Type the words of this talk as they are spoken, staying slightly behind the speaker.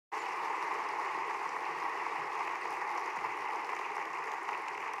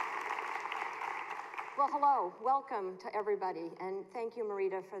Well, hello, welcome to everybody, and thank you,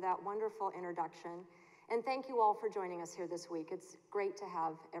 Marita, for that wonderful introduction. And thank you all for joining us here this week. It's great to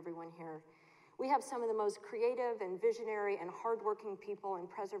have everyone here. We have some of the most creative and visionary and hardworking people in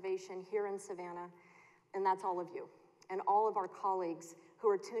preservation here in Savannah, and that's all of you, and all of our colleagues who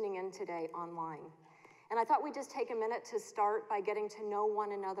are tuning in today online. And I thought we'd just take a minute to start by getting to know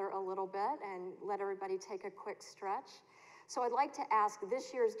one another a little bit and let everybody take a quick stretch. So I'd like to ask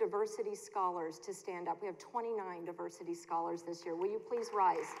this year's diversity scholars to stand up. We have 29 diversity scholars this year. Will you please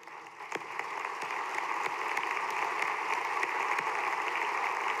rise?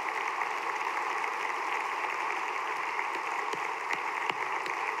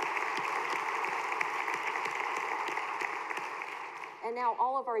 And now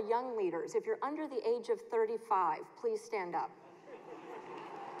all of our young leaders, if you're under the age of 35, please stand up.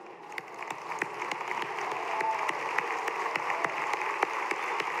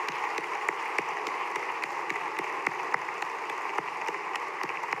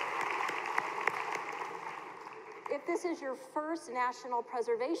 If this is your first National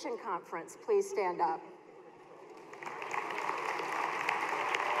Preservation Conference, please stand up.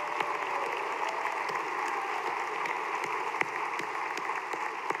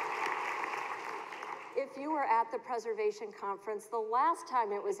 If you were at the Preservation Conference the last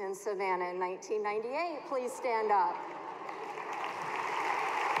time it was in Savannah in 1998, please stand up.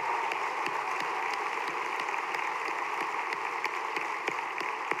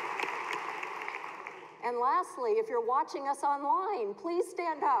 And lastly, if you're watching us online, please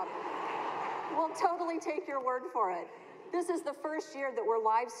stand up. We'll totally take your word for it. This is the first year that we're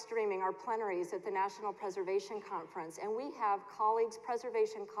live streaming our plenaries at the National Preservation Conference, and we have colleagues,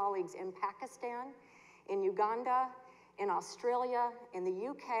 preservation colleagues in Pakistan, in Uganda, in Australia, in the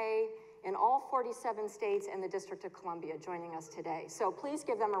UK, in all 47 states and the District of Columbia joining us today. So please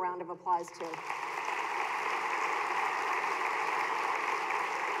give them a round of applause too.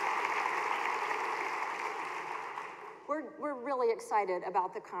 We're really excited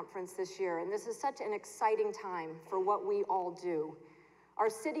about the conference this year, and this is such an exciting time for what we all do. Our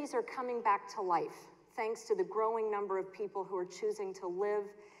cities are coming back to life, thanks to the growing number of people who are choosing to live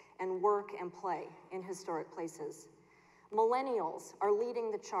and work and play in historic places. Millennials are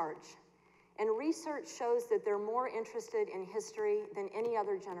leading the charge, and research shows that they're more interested in history than any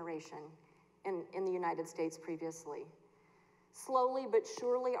other generation in the United States previously. Slowly but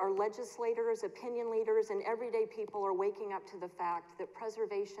surely, our legislators, opinion leaders, and everyday people are waking up to the fact that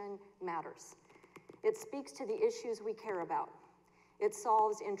preservation matters. It speaks to the issues we care about. It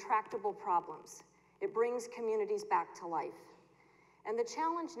solves intractable problems. It brings communities back to life. And the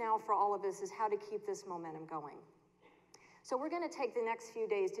challenge now for all of us is how to keep this momentum going. So we're going to take the next few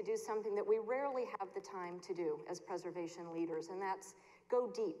days to do something that we rarely have the time to do as preservation leaders, and that's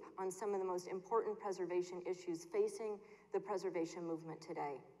go deep on some of the most important preservation issues facing the preservation movement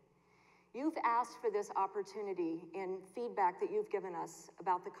today. You've asked for this opportunity in feedback that you've given us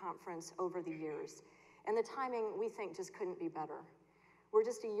about the conference over the years, and the timing, we think, just couldn't be better. We're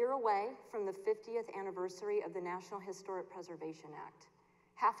just a year away from the 50th anniversary of the National Historic Preservation Act,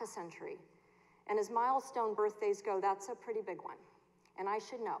 half a century. And as milestone birthdays go, that's a pretty big one. And I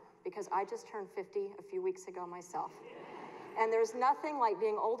should know, because I just turned 50 a few weeks ago myself. And there's nothing like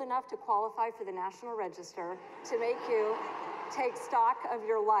being old enough to qualify for the National Register to make you take stock of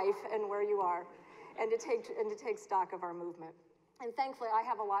your life and where you are, and to take stock of our movement. And thankfully, I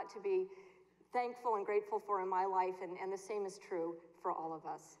have a lot to be thankful and grateful for in my life, and the same is true for all of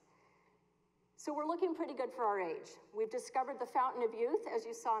us. So we're looking pretty good for our age. We've discovered the Fountain of Youth, as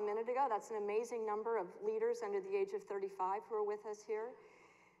you saw a minute ago. That's an amazing number of leaders under the age of 35 who are with us here.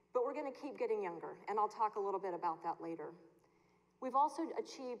 But we're going to keep getting younger, and I'll talk a little bit about that later. We've also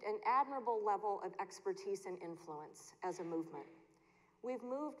achieved an admirable level of expertise and influence as a movement. We've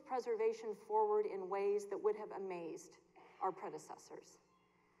moved preservation forward in ways that would have amazed our predecessors.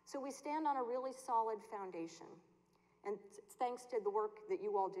 So we stand on a really solid foundation, and it's thanks to the work that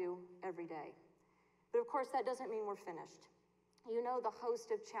you all do every day. But of course, that doesn't mean we're finished. You know the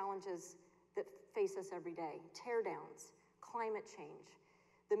host of challenges that face us every day: teardowns, climate change,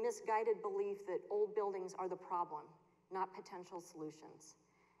 the misguided belief that old buildings are the problem, not potential solutions.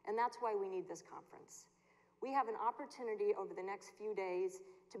 And that's why we need this conference. We have an opportunity over the next few days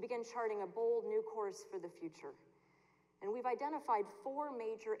to begin charting a bold new course for the future. And we've identified 4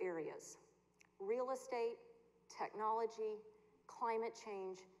 major areas: real estate, technology, climate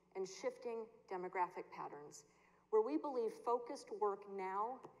change, and shifting demographic patterns, where we believe focused work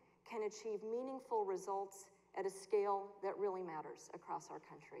now can achieve meaningful results at a scale that really matters across our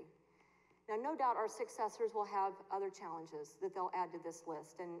country. Now, no doubt our successors will have other challenges that they'll add to this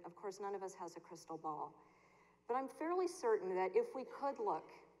list, and of course, none of us has a crystal ball. But I'm fairly certain that if we could look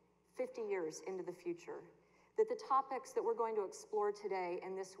 50 years into the future, that the topics that we're going to explore today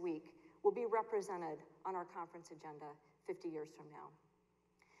and this week will be represented on our conference agenda 50 years from now.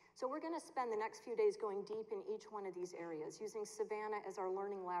 So we're going to spend the next few days going deep in each one of these areas, using Savannah as our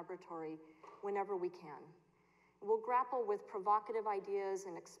learning laboratory whenever we can. We'll grapple with provocative ideas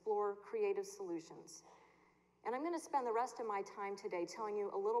and explore creative solutions. And I'm going to spend the rest of my time today telling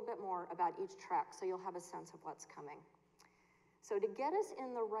you a little bit more about each track so you'll have a sense of what's coming. So to get us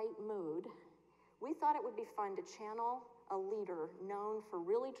in the right mood, we thought it would be fun to channel a leader known for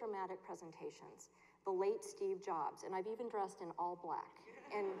really dramatic presentations, the late Steve Jobs. And I've even dressed in all black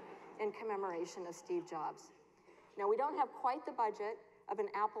in commemoration of Steve Jobs. Now, we don't have quite the budget of an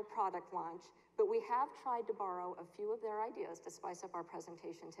Apple product launch, but we have tried to borrow a few of their ideas to spice up our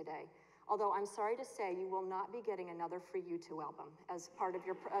presentation today. Although I'm sorry to say you will not be getting another free U2 album as part of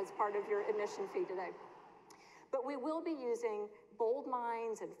your admission fee today. But we will be using bold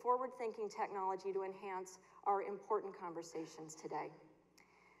minds and forward-thinking technology to enhance our important conversations today.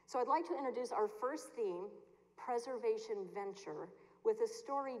 So I'd like to introduce our first theme, preservation venture, with a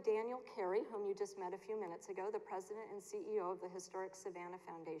story Daniel Carey, whom you just met a few minutes ago, the president and CEO of the historic Savannah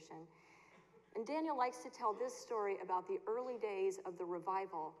Foundation. And Daniel likes to tell this story about the early days of the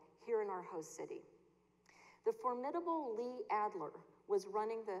revival here in our host city. The formidable Lee Adler was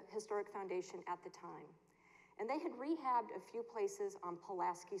running the Historic Foundation at the time, and they had rehabbed a few places on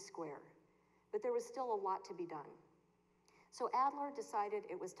Pulaski Square, but there was still a lot to be done. So Adler decided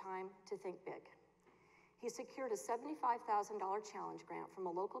it was time to think big. He secured a $75,000 challenge grant from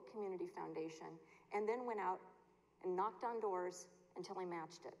a local community foundation and then went out and knocked on doors until he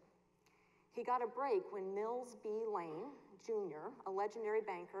matched it. He got a break when Mills B. Lane, Jr., a legendary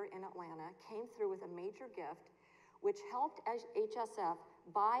banker in Atlanta, came through with a major gift which helped HSF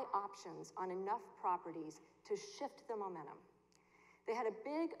buy options on enough properties to shift the momentum. They had a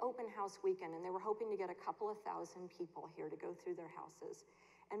big open house weekend, and they were hoping to get a couple of thousand people here to go through their houses.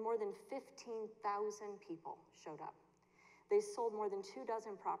 And more than 15,000 people showed up. They sold more than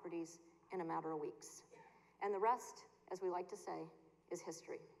 24 properties in a matter of weeks. And the rest, as we like to say, is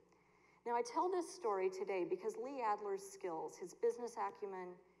history. Now, I tell this story today because Lee Adler's skills, his business acumen,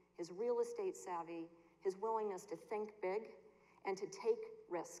 his real estate savvy, his willingness to think big and to take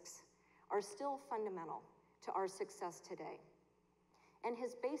risks are still fundamental to our success today. And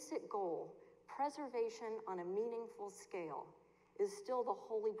his basic goal, preservation on a meaningful scale, is still the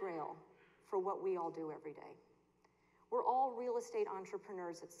holy grail for what we all do every day. We're all real estate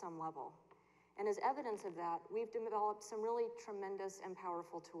entrepreneurs at some level. And as evidence of that, we've developed some really tremendous and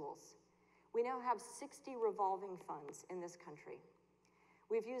powerful tools. We now have 60 revolving funds in this country.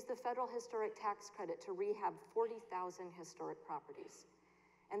 We've used the federal historic tax credit to rehab 40,000 historic properties.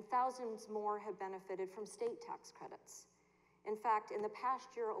 And thousands more have benefited from state tax credits. In fact, in the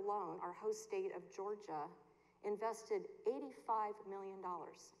past year alone, our host state of Georgia invested $85 million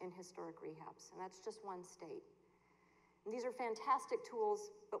in historic rehabs, and that's just one state. And these are fantastic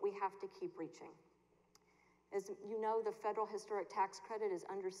tools, but we have to keep reaching. As you know, the federal historic tax credit is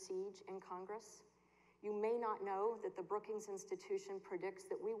under siege in Congress. You may not know that the Brookings Institution predicts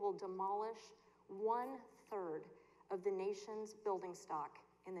that we will demolish 1/3 of the nation's building stock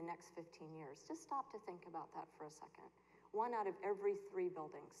in the next 15 years. Just stop to think about that for a second. 1 out of every 3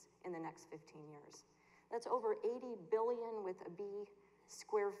 buildings in the next 15 years. That's over 80 billion with a B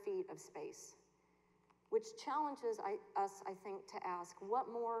square feet of space, which challenges us, I think, to ask, what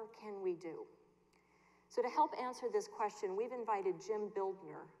more can we do? So to help answer this question, we've invited Jim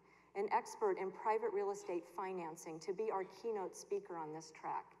Bildner, an expert in private real estate financing, to be our keynote speaker on this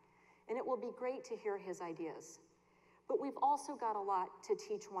track. And it will be great to hear his ideas. But we've also got a lot to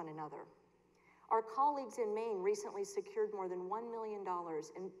teach one another. Our colleagues in Maine recently secured more than $1 million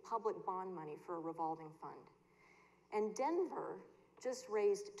in public bond money for a revolving fund. And Denver just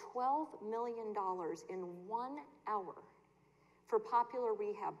raised $12 million in 1 hour for popular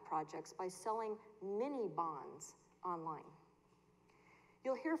rehab projects by selling mini bonds online.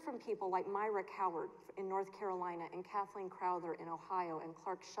 You'll hear from people like Myra Coward in North Carolina and Kathleen Crowther in Ohio and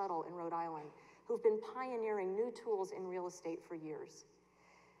Clark Shuttle in Rhode Island, who've been pioneering new tools in real estate for years.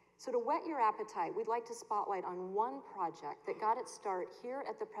 So to whet your appetite, we'd like to spotlight on one project that got its start here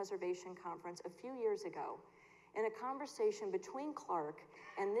at the Preservation Conference a few years ago in a conversation between Clark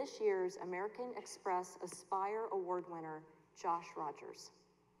and this year's American Express Aspire Award winner, Josh Rogers.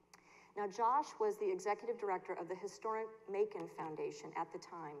 Now, Josh was the executive director of the historic Macon Foundation at the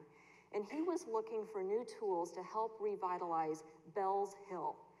time, and he was looking for new tools to help revitalize Bells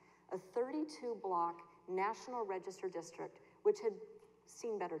Hill, a 32-block National Register district, which had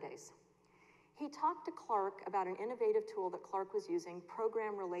seen better days. He talked to Clark about an innovative tool that Clark was using,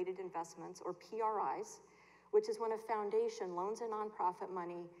 program-related investments, or PRIs, which is when a foundation loans a nonprofit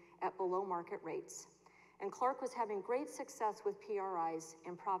money at below market rates. And Clark was having great success with PRIs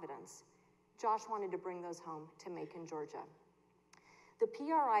in Providence. Josh wanted to bring those home to Macon, Georgia. The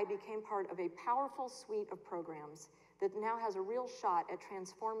PRI became part of a powerful suite of programs that now has a real shot at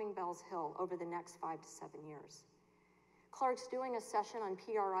transforming Bells Hill over the next 5 to 7 years. Clark's doing a session on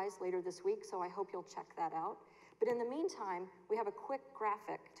PRIs later this week, so I hope you'll check that out. But in the meantime, we have a quick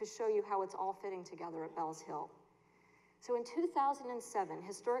graphic to show you how it's all fitting together at Bells Hill. So in 2007,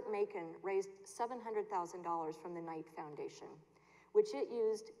 Historic Macon raised $700,000 from the Knight Foundation, which it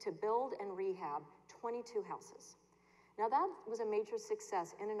used to build and rehab 22 houses. Now that was a major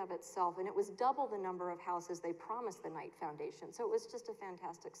success in and of itself, and it was double the number of houses they promised the Knight Foundation, so it was just a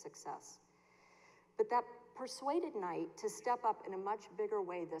fantastic success. But that persuaded Knight to step up in a much bigger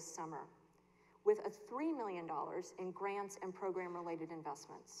way this summer with a $3 million in grants and program-related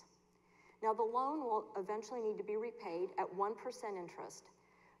investments. Now the loan will eventually need to be repaid at 1% interest,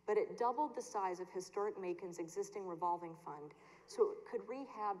 but it doubled the size of Historic Macon's existing revolving fund, so it could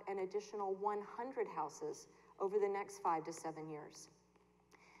rehab an additional 100 houses over the next 5 to 7 years.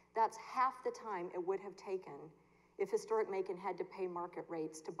 That's half the time it would have taken if Historic Macon had to pay market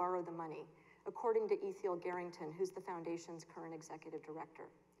rates to borrow the money, according to Ethiel Garrington, who's the foundation's current executive director.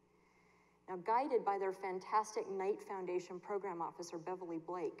 Now, guided by their fantastic Knight Foundation program officer, Beverly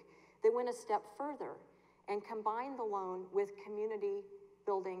Blake, they went a step further and combined the loan with community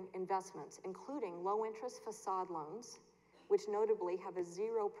building investments, including low-interest facade loans, which notably have a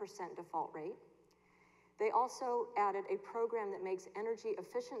 0% default rate. They also added a program that makes energy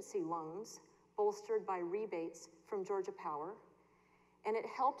efficiency loans, bolstered by rebates from Georgia Power, and it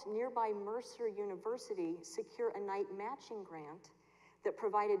helped nearby Mercer University secure a Knight matching grant that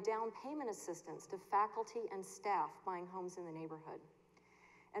provided down payment assistance to faculty and staff buying homes in the neighborhood.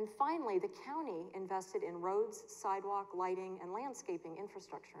 And finally, the county invested in roads, sidewalk, lighting, and landscaping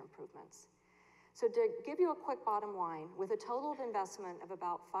infrastructure improvements. So to give you a quick bottom line, with a total of investment of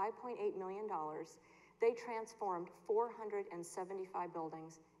about $5.8 million, they transformed 475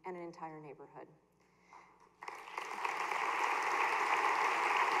 buildings and an entire neighborhood.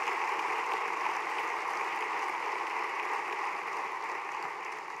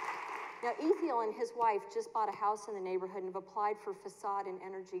 Now, Ethiel and his wife just bought a house in the neighborhood and have applied for facade and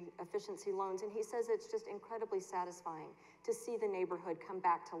energy efficiency loans, and he says it's just incredibly satisfying to see the neighborhood come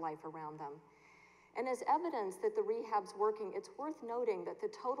back to life around them. And as evidence that the rehab's working, it's worth noting that the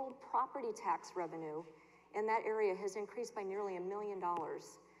total property tax revenue in that area has increased by nearly $1 million,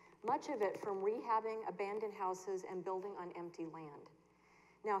 much of it from rehabbing abandoned houses and building on empty land.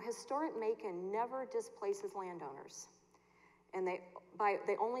 Now, Historic Macon never displaces landowners, and they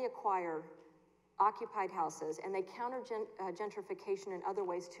only acquire occupied houses, and they counter gentrification in other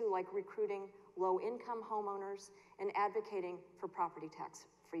ways too, like recruiting low-income homeowners and advocating for property tax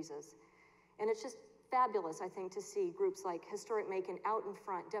freezes. And it's just fabulous, I think, to see groups like Historic Macon out in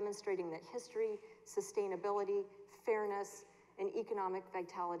front demonstrating that history, sustainability, fairness, and economic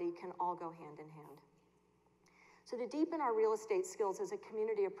vitality can all go hand in hand. So to deepen our real estate skills as a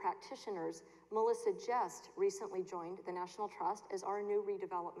community of practitioners, Melissa Jest recently joined the National Trust as our new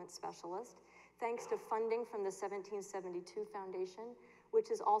redevelopment specialist, thanks to funding from the 1772 Foundation, which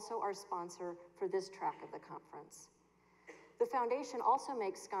is also our sponsor for this track of the conference. The foundation also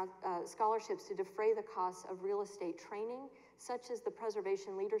makes scholarships to defray the costs of real estate training, such as the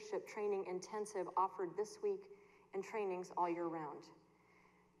Preservation Leadership Training Intensive offered this week and trainings all year round.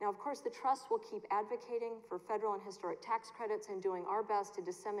 Now, of course, the Trust will keep advocating for federal and historic tax credits and doing our best to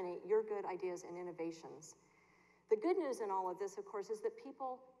disseminate your good ideas and innovations. The good news in all of this, of course, is that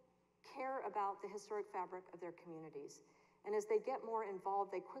people care about the historic fabric of their communities. And as they get more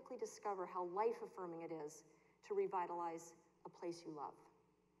involved, they quickly discover how life-affirming it is to revitalize a place you love.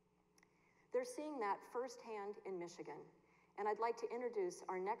 They're seeing that firsthand in Michigan. And I'd like to introduce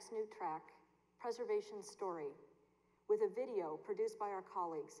our next new track, Preservation Story, with a video produced by our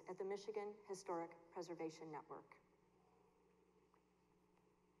colleagues at the Michigan Historic Preservation Network.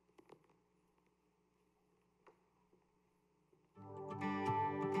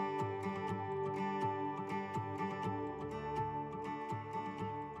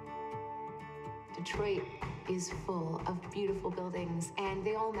 Detroit is full of beautiful buildings, and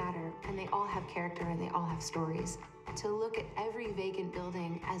they all matter, and they all have character, and they all have stories. To look at every vacant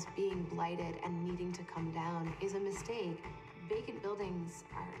building as being blighted and needing to come down is a mistake. Vacant buildings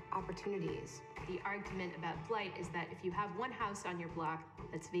are opportunities. The argument about blight is that if you have one house on your block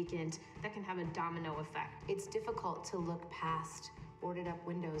that's vacant, that can have a domino effect. It's difficult to look past boarded up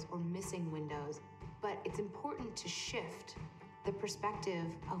windows or missing windows, but it's important to shift the perspective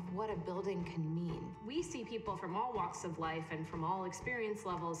of what a building can mean. We see people from all walks of life and from all experience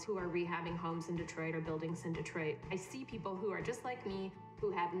levels who are rehabbing homes in Detroit or buildings in Detroit. I see people who are just like me,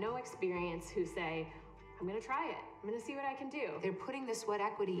 who have no experience, who say, I'm gonna try it. I'm gonna see what I can do. They're putting the sweat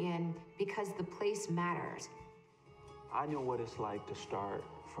equity in because the place matters. I know what it's like to start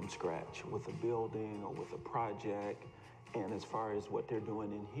from scratch with a building or with a project. And as far as what they're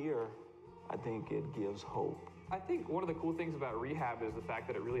doing in here, I think it gives hope. I think one of the cool things about rehab is the fact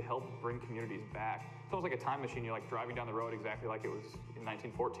that it really helped bring communities back. It's almost like a time machine. You're like driving down the road exactly like it was in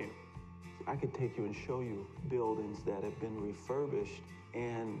 1914. I could take you and show you buildings that have been refurbished,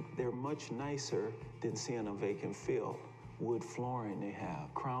 and they're much nicer than seeing a vacant field. Wood flooring they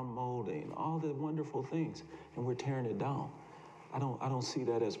have, crown molding, all the wonderful things, and we're tearing it down. I don't see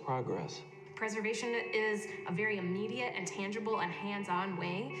that as progress. Preservation is a very immediate and tangible and hands-on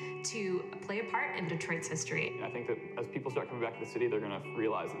way to play a part in Detroit's history. I think that as people start coming back to the city, they're going to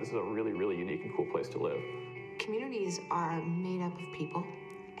realize that this is a really, really unique and cool place to live. Communities are made up of people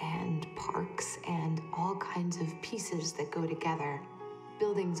and parks and all kinds of pieces that go together.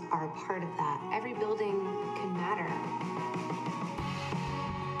 Buildings are a part of that. Every building can matter.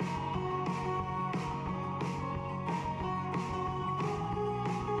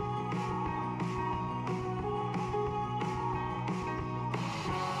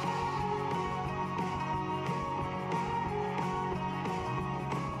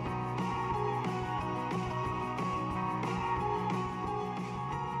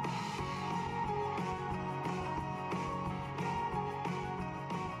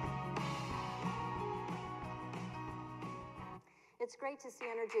 It's great to see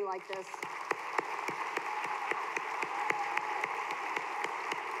energy like this.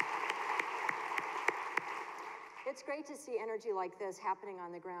 It's great to see energy like this happening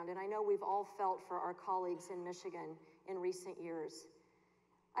on the ground, and I know we've all felt for our colleagues in Michigan in recent years.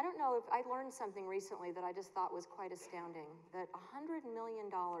 I don't know if I learned something recently that I just thought was quite astounding, that $100 million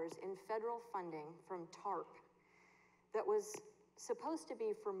in federal funding from TARP that was supposed to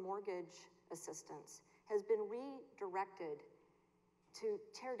be for mortgage assistance has been redirected to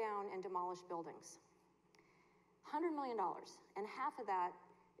tear down and demolish buildings. $100 million, and half of that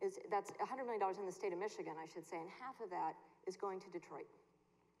that's $100 million in the state of Michigan, I should say, and half of that is going to Detroit.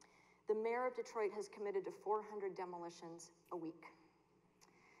 The mayor of Detroit has committed to 400 demolitions a week.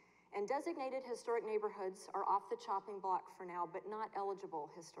 And designated historic neighborhoods are off the chopping block for now, but not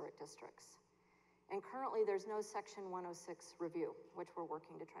eligible historic districts. And currently there's no Section 106 review, which we're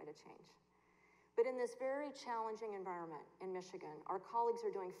working to try to change. But in this very challenging environment in Michigan, our colleagues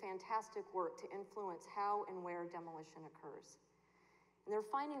are doing fantastic work to influence how and where demolition occurs. And they're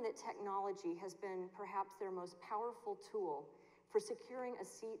finding that technology has been perhaps their most powerful tool for securing a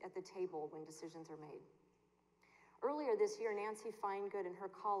seat at the table when decisions are made. Earlier this year, Nancy Finegood and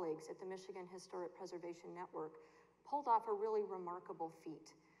her colleagues at the Michigan Historic Preservation Network pulled off a really remarkable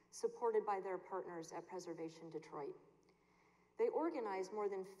feat, supported by their partners at Preservation Detroit. They organized more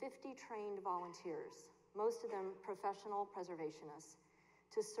than 50 trained volunteers, most of them professional preservationists,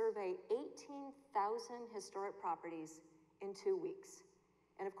 to survey 18,000 historic properties in 2 weeks.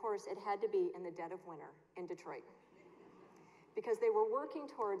 And of course, it had to be in the dead of winter in Detroit, because they were working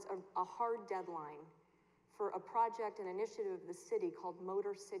towards a hard deadline for a project, an initiative of the city called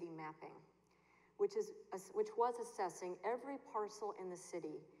Motor City Mapping, which was assessing every parcel in the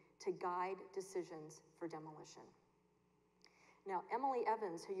city to guide decisions for demolition. Now, Emily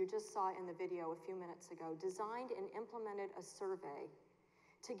Evans, who you just saw in the video a few minutes ago, designed and implemented a survey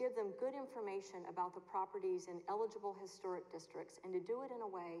to give them good information about the properties in eligible historic districts and to do it in a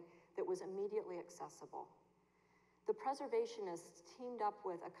way that was immediately accessible. The preservationists teamed up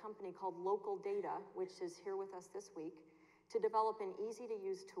with a company called Local Data, which is here with us this week, to develop an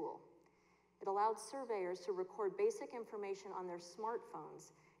easy-to-use tool. It allowed surveyors to record basic information on their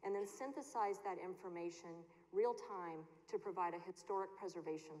smartphones and then synthesize that information real-time to provide a historic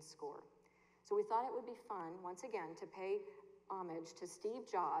preservation score. So we thought it would be fun, once again, to pay homage to Steve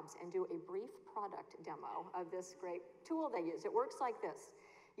Jobs and do a brief product demo of this great tool they use. It works like this.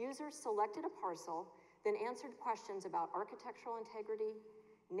 Users selected a parcel, then answered questions about architectural integrity,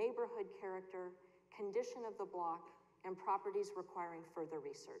 neighborhood character, condition of the block, and properties requiring further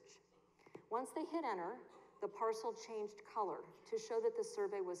research. Once they hit enter, the parcel changed color to show that the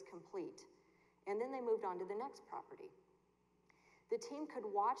survey was complete, and then they moved on to the next property. The team could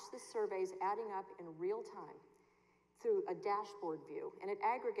watch the surveys adding up in real time, through a dashboard view, and it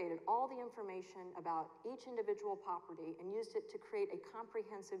aggregated all the information about each individual property and used it to create a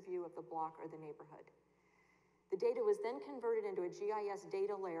comprehensive view of the block or the neighborhood. The data was then converted into a GIS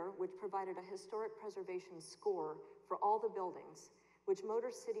data layer, which provided a historic preservation score for all the buildings, which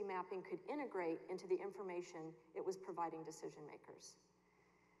Motor City Mapping could integrate into the information it was providing decision makers.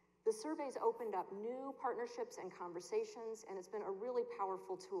 The surveys opened up new partnerships and conversations, and it's been a really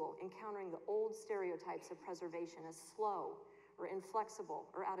powerful tool in countering the old stereotypes of preservation as slow or inflexible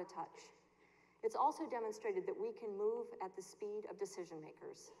or out of touch. It's also demonstrated that we can move at the speed of decision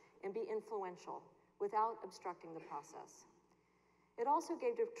makers and be influential without obstructing the process. It also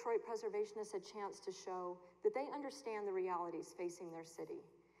gave Detroit preservationists a chance to show that they understand the realities facing their city,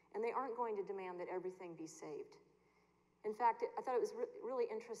 and they aren't going to demand that everything be saved. In fact, I thought it was really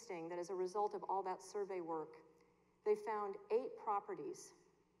interesting that as a result of all that survey work, they found 8 properties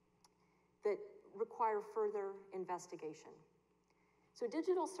that require further investigation. So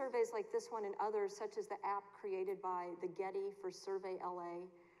digital surveys like this one and others, such as the app created by the Getty for Survey LA,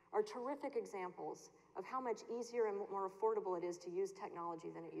 are terrific examples of how much easier and more affordable it is to use technology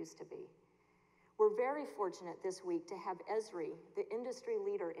than it used to be. We're very fortunate this week to have Esri, the industry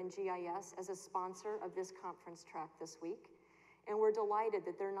leader in GIS, as a sponsor of this conference track this week. And we're delighted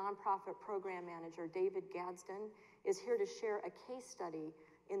that their nonprofit program manager, David Gadsden, is here to share a case study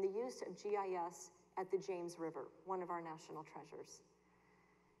in the use of GIS at the James River, one of our national treasures.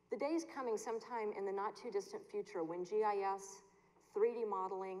 The day is coming sometime in the not too distant future when GIS, 3D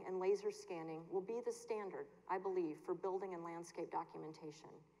modeling, and laser scanning will be the standard, I believe, for building and landscape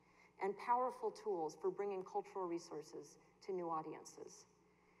documentation, and powerful tools for bringing cultural resources to new audiences.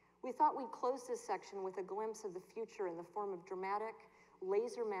 We thought we'd close this section with a glimpse of the future in the form of dramatic,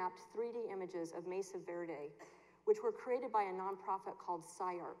 laser-mapped 3D images of Mesa Verde, which were created by a nonprofit called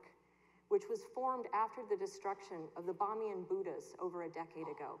SciArc, which was formed after the destruction of the Bamiyan Buddhas over a decade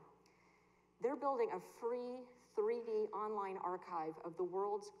ago. They're building a free 3D online archive of the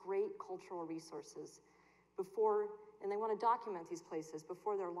world's great cultural resources and they want to document these places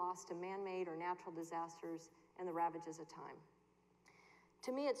before they're lost to man-made or natural disasters and the ravages of time.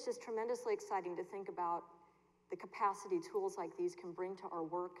 To me, it's just tremendously exciting to think about the capacity tools like these can bring to our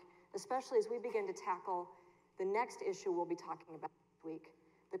work, especially as we begin to tackle the next issue we'll be talking about this week,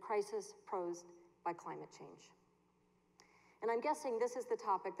 the crisis posed by climate change. And I'm guessing this is the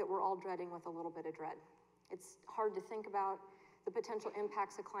topic that we're all dreading with a little bit of dread. It's hard to think about the potential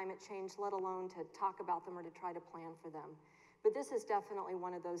impacts of climate change, let alone to talk about them or to try to plan for them. But this is definitely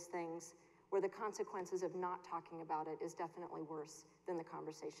one of those things where the consequences of not talking about it is definitely worse than the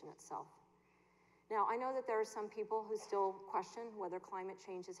conversation itself. Now, I know that there are some people who still question whether climate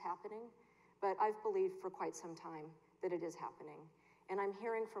change is happening, but I've believed for quite some time that it is happening. And I'm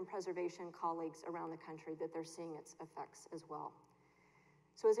hearing from preservation colleagues around the country that they're seeing its effects as well.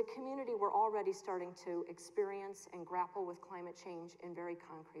 So as a community, we're already starting to experience and grapple with climate change in very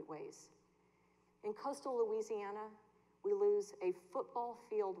concrete ways. In coastal Louisiana, we lose a football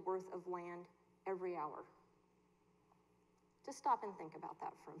field worth of land every hour. Just stop and think about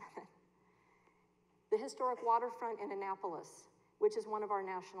that for a minute. The historic waterfront in Annapolis, which is one of our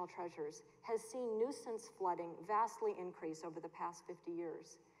national treasures, has seen nuisance flooding vastly increase over the past 50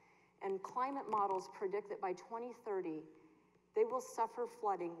 years. And climate models predict that by 2030, they will suffer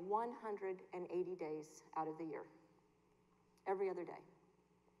flooding 180 days out of the year, every other day.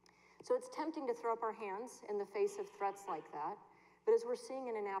 So it's tempting to throw up our hands in the face of threats like that, but as we're seeing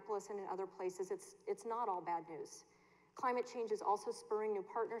in Annapolis and in other places, it's not all bad news. Climate change is also spurring new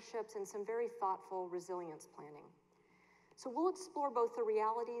partnerships and some very thoughtful resilience planning. So we'll explore both the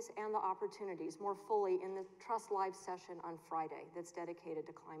realities and the opportunities more fully in the Trust Live session on Friday that's dedicated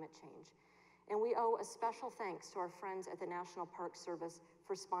to climate change. And we owe a special thanks to our friends at the National Park Service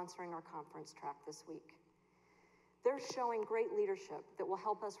for sponsoring our conference track this week. They're showing great leadership that will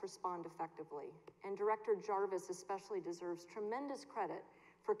help us respond effectively. And Director Jarvis especially deserves tremendous credit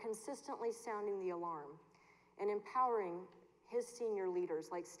for consistently sounding the alarm and empowering his senior leaders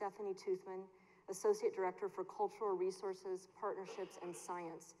like Stephanie Toothman, Associate Director for Cultural Resources, Partnerships, and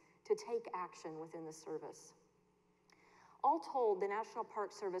Science, to take action within the service. All told, the National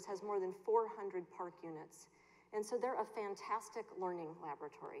Park Service has more than 400 park units, and so they're a fantastic learning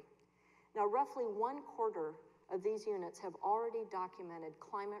laboratory. Now, roughly 1/4 of these units have already documented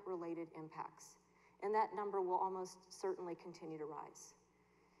climate-related impacts, and that number will almost certainly continue to rise.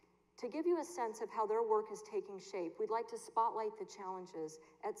 To give you a sense of how their work is taking shape, we'd like to spotlight the challenges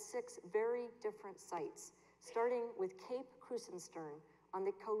at 6 very different sites, starting with Cape Krusenstern on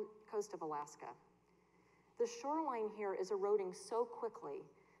the coast of Alaska. The shoreline here is eroding so quickly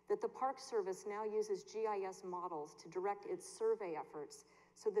that the Park Service now uses GIS models to direct its survey efforts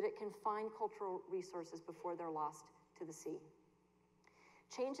so that it can find cultural resources before they're lost to the sea.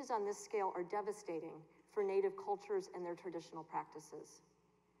 Changes on this scale are devastating for Native cultures and their traditional practices.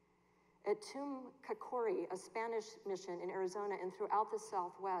 At Tumcacori, a Spanish mission in Arizona and throughout the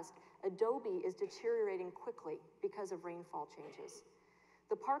Southwest, adobe is deteriorating quickly because of rainfall changes.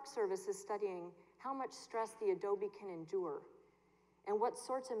 The Park Service is studying how much stress the adobe can endure and what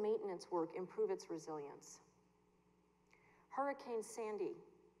sorts of maintenance work improve its resilience. Hurricane Sandy,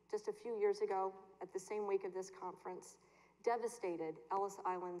 just a few years ago, at the same week of this conference, devastated Ellis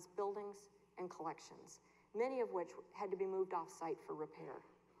Island's buildings and collections, many of which had to be moved off-site for repair.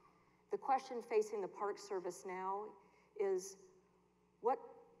 The question facing the Park Service now is where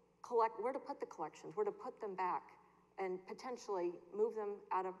to put the collections, where to put them back, and potentially move them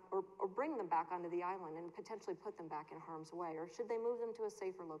out of, or bring them back onto the island and potentially put them back in harm's way, or should they move them to a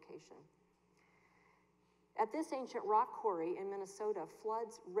safer location? At this ancient rock quarry in Minnesota,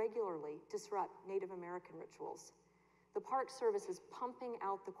 floods regularly disrupt Native American rituals. The Park Service is pumping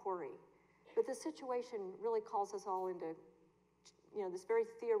out the quarry, but the situation really calls us all into this very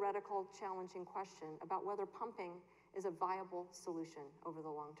theoretical, challenging question about whether pumping is a viable solution over the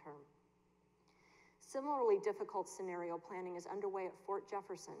long term. Similarly difficult scenario planning is underway at Fort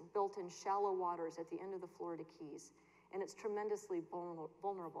Jefferson, built in shallow waters at the end of the Florida Keys, and it's tremendously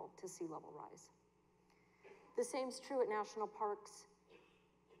vulnerable to sea level rise. The same is true at national parks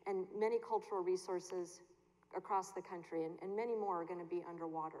and many cultural resources across the country, and many more are going to be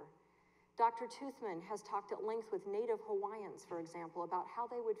underwater. Dr. Toothman has talked at length with Native Hawaiians, for example, about how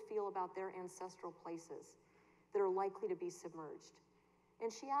they would feel about their ancestral places that are likely to be submerged.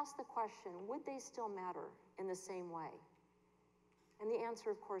 And she asked the question, would they still matter in the same way? And the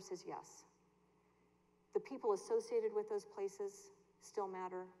answer, of course, is yes. The people associated with those places still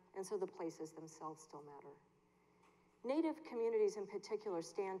matter, and so the places themselves still matter. Native communities in particular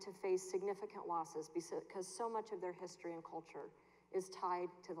stand to face significant losses because so much of their history and culture is tied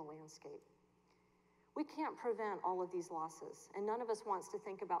to the landscape. We can't prevent all of these losses, and none of us wants to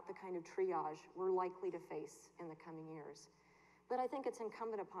think about the kind of triage we're likely to face in the coming years. But I think it's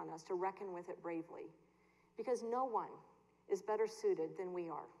incumbent upon us to reckon with it bravely, because no one is better suited than we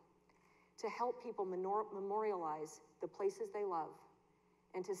are to help people memorialize the places they love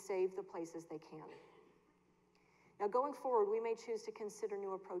and to save the places they can. Now, going forward, we may choose to consider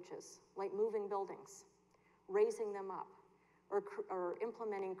new approaches, like moving buildings, raising them up, or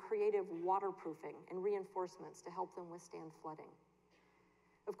implementing creative waterproofing and reinforcements to help them withstand flooding.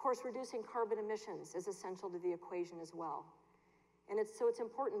 Of course, reducing carbon emissions is essential to the equation as well. And it's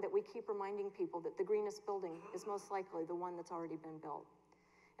important that we keep reminding people that the greenest building is most likely the one that's already been built.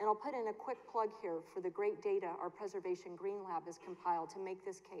 And I'll put in a quick plug here for the great data our Preservation Green Lab has compiled to make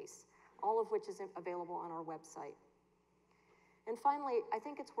this case, all of which is available on our website. And finally, I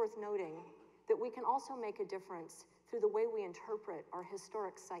think it's worth noting that we can also make a difference through the way we interpret our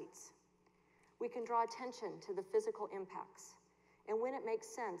historic sites. We can draw attention to the physical impacts, and when it makes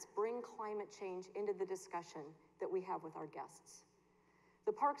sense, bring climate change into the discussion that we have with our guests.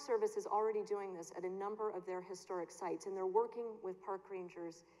 The Park Service is already doing this at a number of their historic sites, and they're working with park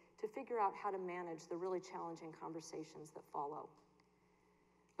rangers to figure out how to manage the really challenging conversations that follow.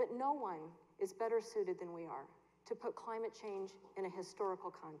 But no one is better suited than we are to put climate change in a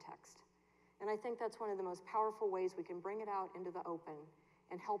historical context. And I think that's one of the most powerful ways we can bring it out into the open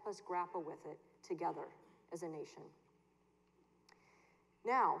and help us grapple with it together as a nation.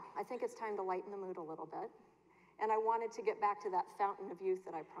 Now, I think it's time to lighten the mood a little bit, and I wanted to get back to that fountain of youth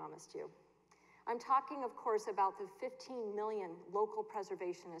that I promised you. I'm talking, of course, about the 15 million local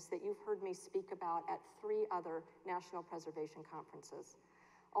preservationists that you've heard me speak about at 3 other national preservation conferences.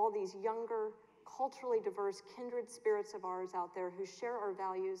 All these younger, culturally diverse, kindred spirits of ours out there who share our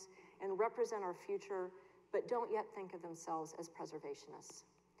values and represent our future, but don't yet think of themselves as preservationists.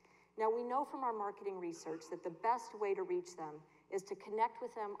 Now, we know from our marketing research that the best way to reach them is to connect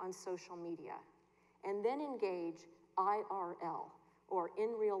with them on social media, and then engage IRL, or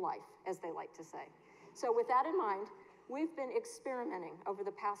in real life, as they like to say. So with that in mind, we've been experimenting over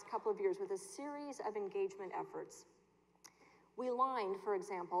the past couple of years with a series of engagement efforts. We lined, for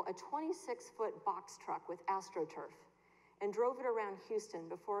example, a 26-foot box truck with AstroTurf and drove it around Houston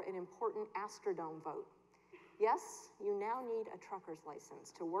before an important Astrodome vote. Yes, you now need a trucker's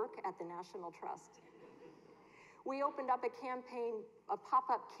license to work at the National Trust. We opened up a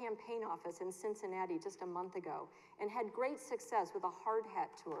pop-up campaign office in Cincinnati just a month ago and had great success with a hard hat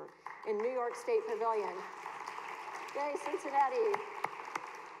tour in New York State Pavilion. Yay, Cincinnati.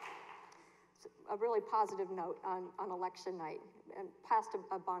 a really positive note on election night and passed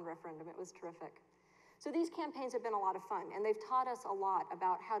a bond referendum. It was terrific. So these campaigns have been a lot of fun, and they've taught us a lot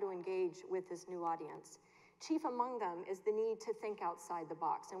about how to engage with this new audience. Chief among them is the need to think outside the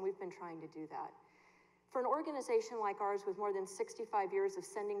box, and we've been trying to do that. For an organization like ours with more than 65 years of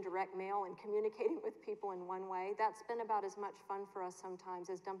sending direct mail and communicating with people in one way, that's been about as much fun for us sometimes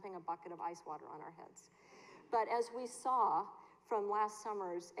as dumping a bucket of ice water on our heads. But as we saw from last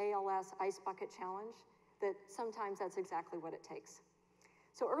summer's ALS Ice Bucket Challenge, that sometimes that's exactly what it takes.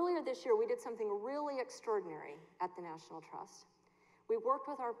 So earlier this year, we did something really extraordinary at the National Trust. We worked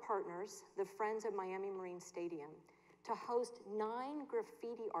with our partners, the Friends of Miami Marine Stadium, to host 9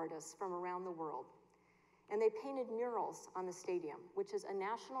 graffiti artists from around the world. And they painted murals on the stadium, which is a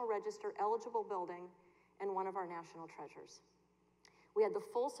National Register eligible building and one of our national treasures. We had the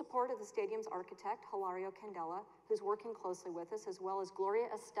full support of the stadium's architect, Hilario Candela, who's working closely with us, as well as Gloria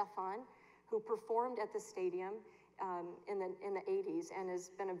Estefan, who performed at the stadium in the 80s and has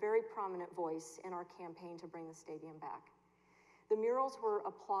been a very prominent voice in our campaign to bring the stadium back. The murals were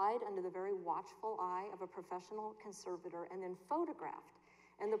applied under the very watchful eye of a professional conservator and then photographed,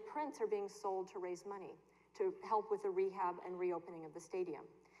 and the prints are being sold to raise money to help with the rehab and reopening of the stadium.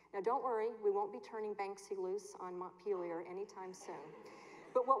 Now don't worry, we won't be turning Banksy loose on Montpelier anytime soon.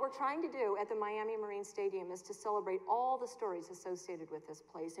 But what we're trying to do at the Miami Marine Stadium is to celebrate all the stories associated with this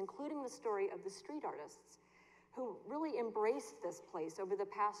place, including the story of the street artists who really embraced this place over the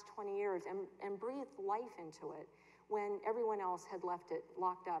past 20 years and breathed life into it when everyone else had left it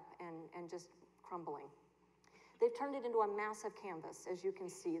locked up and just crumbling. They've turned it into a massive canvas, as you can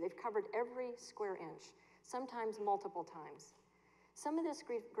see. They've covered every square inch, sometimes multiple times. Some of this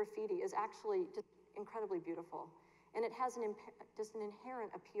graffiti is actually just incredibly beautiful, and it has just an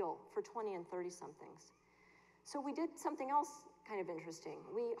inherent appeal for 20 and 30-somethings. So we did something else kind of interesting.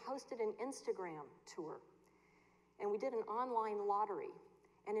 We hosted an Instagram tour, and we did an online lottery,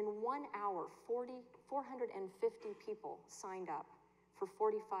 and in 1 hour, 450 people signed up for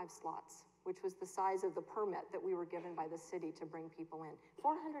 45 slots, which was the size of the permit that we were given by the city to bring people in.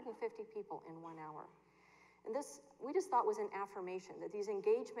 450 people in 1 hour. And this, we just thought was an affirmation that these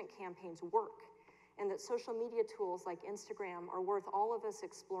engagement campaigns work and that social media tools like Instagram are worth all of us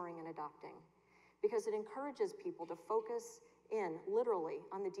exploring and adopting, because it encourages people to focus in literally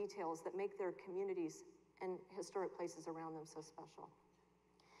on the details that make their communities and historic places around them so special.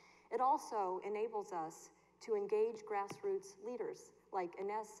 It also enables us to engage grassroots leaders like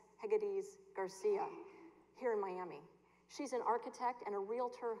Inés Hegedís Garcia here in Miami. She's an architect and a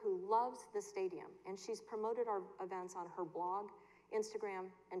realtor who loves the stadium, and she's promoted our events on her blog,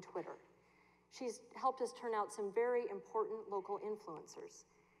 Instagram, and Twitter. She's helped us turn out some very important local influencers.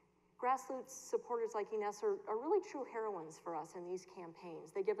 Grassroots supporters like Inés are really true heroines for us in these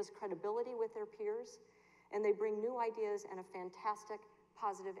campaigns. They give us credibility with their peers, and they bring new ideas and a fantastic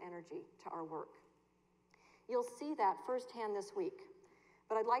positive energy to our work. You'll see that firsthand this week.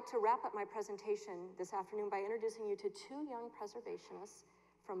 But I'd like to wrap up my presentation this afternoon by introducing you to 2 young preservationists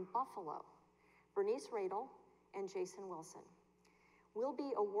from Buffalo, Bernice Radel and Jason Wilson. We'll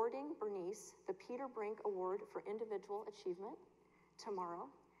be awarding Bernice the Peter Brink Award for Individual Achievement tomorrow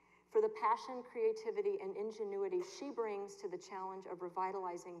for the passion, creativity, and ingenuity she brings to the challenge of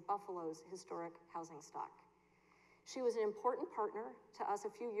revitalizing Buffalo's historic housing stock. She was an important partner to us a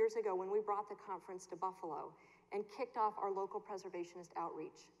few years ago when we brought the conference to Buffalo and kicked off our local preservationist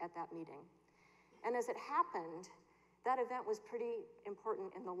outreach at that meeting. And as it happened, that event was pretty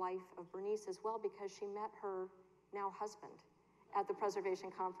important in the life of Bernice as well, because she met her now husband at the preservation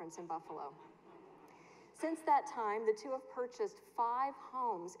conference in Buffalo. Since that time, the 2 have purchased 5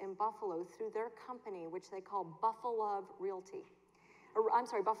 homes in Buffalo through their company, which they call Buffalo Realty,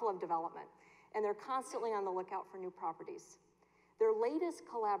 Buffalo Development, and they're constantly on the lookout for new properties. Their latest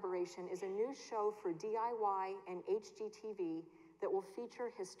collaboration is a new show for DIY and HGTV that will feature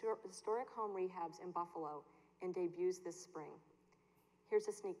historic home rehabs in Buffalo and debuts this spring. Here's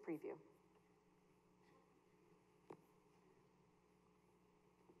a sneak preview.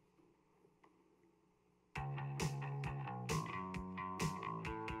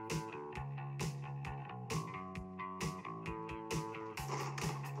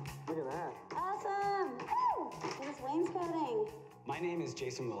 Look at that. Awesome! Woo! Look at this wainscoting. My name is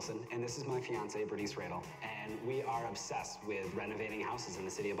Jason Wilson, and this is my fiance, Bernice Radel, and we are obsessed with renovating houses in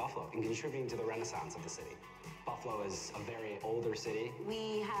the city of Buffalo and contributing to the renaissance of the city. Buffalo is a very older city.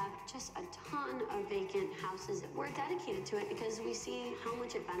 We have just a ton of vacant houses. We're dedicated to it because we see how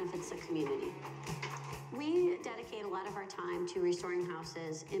much it benefits the community. We dedicate a lot of our time to restoring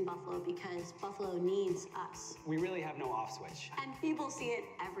houses in Buffalo because Buffalo needs us. We really have no off switch. And people see it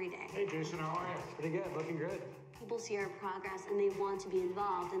every day. Hey Jason, how are you? Pretty good, looking good. People see our progress and they want to be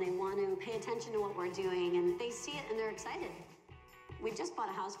involved and they want to pay attention to what we're doing and they see it and they're excited. We just bought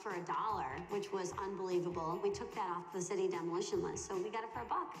a house for $1, which was unbelievable. We took that off the city demolition list, so we got it for $1.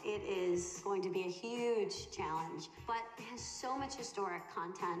 It is going to be a huge challenge, but it has so much historic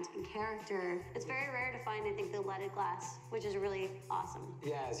content and character. It's very rare to find, I think, the leaded glass, which is really awesome.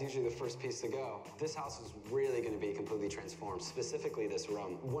 Yeah, it's usually the first piece to go. This house is really going to be completely transformed, specifically this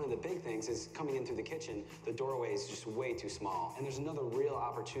room. One of the big things is coming in through the kitchen, the doorway is just way too small. And there's another real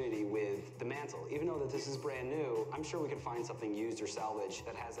opportunity with the mantle. Even though that this is brand new, I'm sure we can find something used or salvage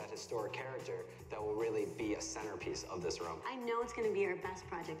that has that historic character that will really be a centerpiece of this room. I know it's going to be our best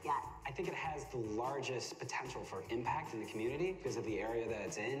project yet. I think it has the largest potential for impact in the community because of the area that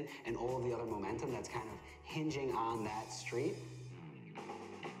it's in and all of the other momentum that's kind of hinging on that street.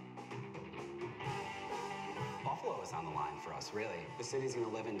 Buffalo is on the line for us, really. The city's going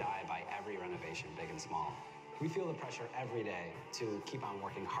to live and die by every renovation, big and small. We feel the pressure every day to keep on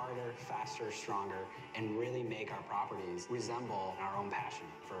working harder, faster, stronger, and really make our properties resemble our own passion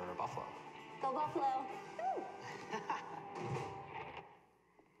for Buffalo. Go Buffalo! Woo!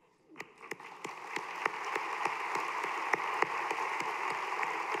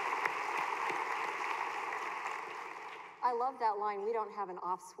 I love that line, we don't have an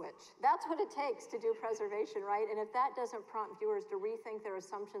off switch. That's what it takes to do preservation, right? And if that doesn't prompt viewers to rethink their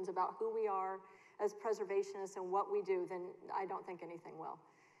assumptions about who we are as preservationists and what we do, then I don't think anything will.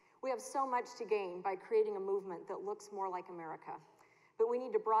 We have so much to gain by creating a movement that looks more like America, but we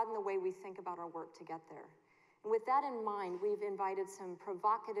need to broaden the way we think about our work to get there. And with that in mind, we've invited some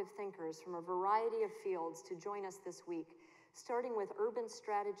provocative thinkers from a variety of fields to join us this week, starting with urban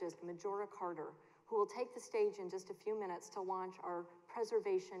strategist Majora Carter, who will take the stage in just a few minutes to launch our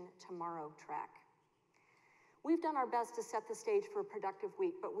Preservation Tomorrow track. We've done our best to set the stage for a productive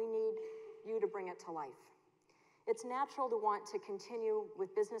week, but we need you to bring it to life. It's natural to want to continue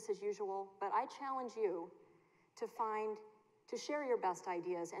with business as usual, but I challenge you to share your best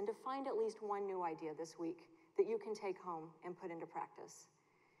ideas and to find at least one new idea this week that you can take home and put into practice.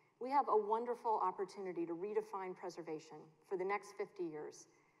 We have a wonderful opportunity to redefine preservation for the next 50 years.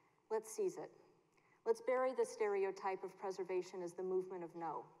 Let's seize it. Let's bury the stereotype of preservation as the movement of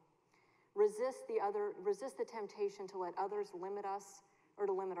no. Resist the temptation to let others limit us or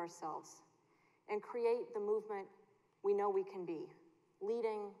to limit ourselves, and create the movement we know we can be,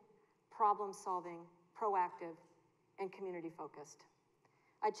 leading, problem-solving, proactive, and community-focused.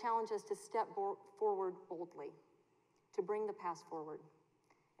 I challenge us to step forward boldly, to bring the past forward,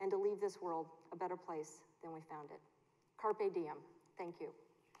 and to leave this world a better place than we found it. Carpe diem. Thank you.